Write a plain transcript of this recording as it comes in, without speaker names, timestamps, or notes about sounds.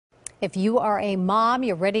If you are a mom,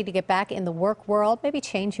 you're ready to get back in the work world, maybe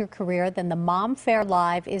change your career, then the Mom Fair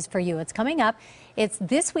Live is for you. It's coming up. It's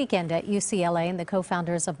this weekend at UCLA, and the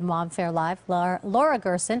co-founders of Mom Fair Live, Laura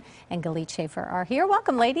Gerson and Galite Shafer, are here.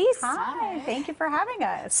 Welcome, ladies. Hi, thank you for having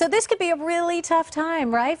us. So this could be a really tough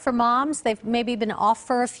time, right, for moms? They've maybe been off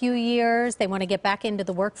for a few years. They want to get back into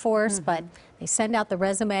the workforce, but they send out the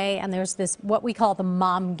resume, and there's this, what we call the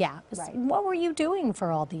mom gap. Right. What were you doing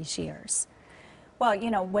for all these years? Well,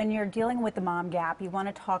 you know, when you're dealing with the mom gap, you want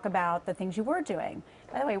to talk about the things you were doing.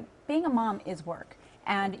 By the way, being a mom is work.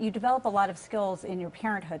 And you develop a lot of skills in your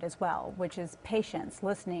parenthood as well, which is patience,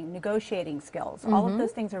 listening, negotiating skills. All of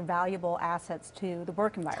those things are valuable assets to the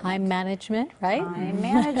work environment. Time management, right? Time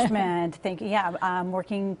management,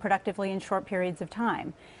 working productively in short periods of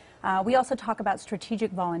time. We also talk about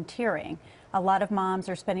strategic volunteering. A lot of moms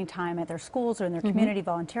are spending time at their schools or in their community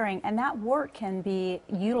volunteering, and that work can be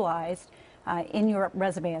utilized in your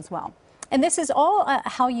resume as well. And this is all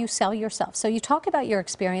how you sell yourself. So you talk about your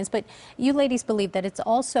experience, but you ladies believe that it's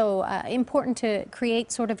also important to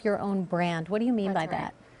create sort of your own brand. What do you mean by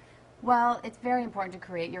that? Well, it's very important to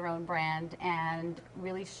create your own brand and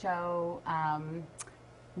really show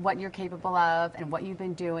what you're capable of and what you've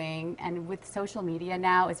been doing. And with social media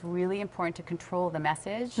now, it's really important to control the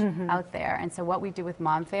message out there. And so what we do with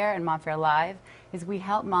Mom Fair and Mom Fair Live is we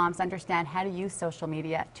help moms understand how to use social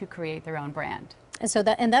media to create their own brand. And so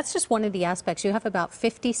that's just one of the aspects. You have about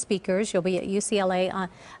 50 speakers. You'll be at UCLA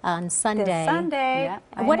on Sunday. This Sunday.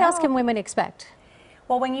 Yeah. What else can women expect?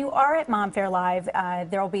 Well, when you are at Mom Fair Live,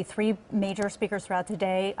 there will be 3 major speakers throughout the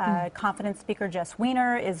day. Confidence speaker Jess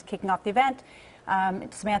Weiner is kicking off the event.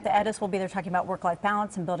 Samantha Edis will be there talking about work-life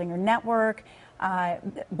balance and building your network.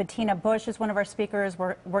 Bettina Bush is one of our speakers,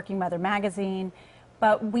 Working Mother Magazine.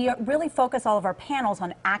 But we really focus all of our panels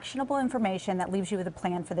on actionable information that leaves you with a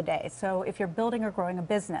plan for the day. So if you're building or growing a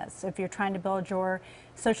business, if you're trying to build your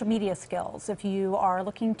social media skills, if you are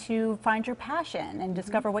looking to find your passion and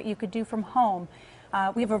discover what you could do from home,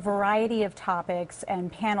 we have a variety of topics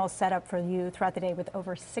and panels set up for you throughout the day with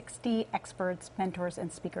over 60 experts, mentors,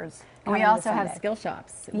 and speakers. And we also have skill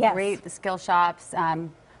shops. Yes. Great skill shops.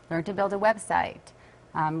 Learn to build a website.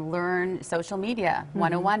 Learn social media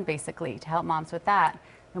 101 basically to help moms with that.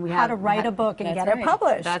 And how to write a book and get it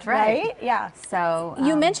published. That's right. Yeah. So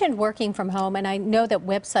you mentioned working from home, and I know that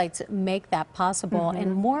websites make that possible,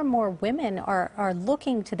 and more women are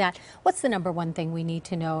looking to that. What's the #1 thing we need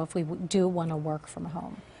to know if we do want to work from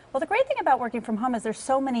home? Well, the great thing about working from home is there's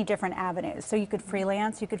so many different avenues. So you could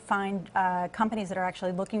freelance, you could find companies that are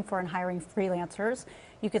actually looking for and hiring freelancers.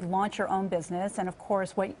 You could launch your own business, and of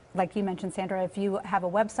course, like you mentioned, Sandra, if you have a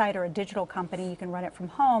website or a digital company, you can run it from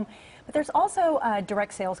home. But there's also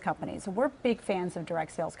direct sales companies. We're big fans of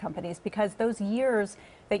direct sales companies because those years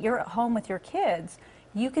that you're at home with your kids,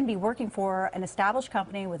 you can be working for an established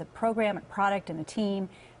company with a program, a product, and a team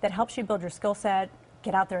that helps you build your skill set,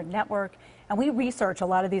 get out there and network. And we research a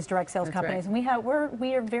lot of these direct sales companies, and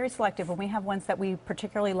we are very selective, and we have ones that we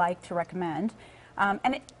particularly like to recommend.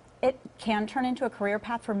 And it can turn into a career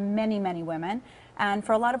path for many, many women. And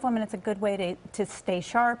for a lot of women, it's a good way to stay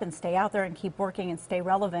sharp and stay out there and keep working and stay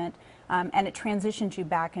relevant. And it transitions you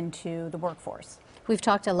back into the workforce. We've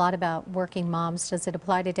talked a lot about working moms. Does it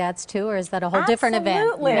apply to dads too, or is that a whole different event?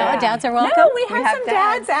 Absolutely. No, dads are welcome? No, we have some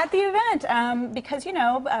dads at the event because, you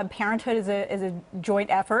know, parenthood is a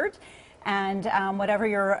joint effort. And whatever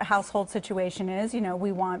your household situation is, you know,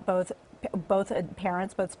 we want both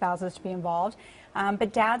parents, both spouses to be involved.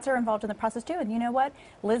 But dads are involved in the process too. And you know what?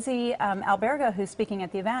 Lizzie Alberga, who's speaking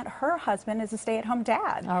at the event, her husband is a stay-at-home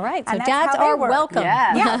dad. All right, so and dads are welcome.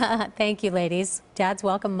 Yeah. Thank you, ladies. Dads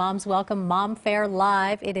welcome, moms welcome. Mom Fair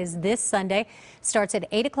Live. It is this Sunday. Starts at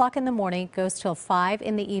 8 o'clock in the morning, goes till 5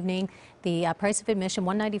 in the evening. The price of admission,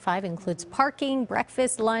 $195, includes parking,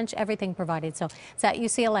 breakfast, lunch, everything provided. So it's at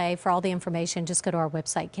UCLA. For all the information, just go to our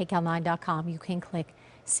website, kcal9.com. You can click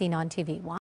Seen on TV.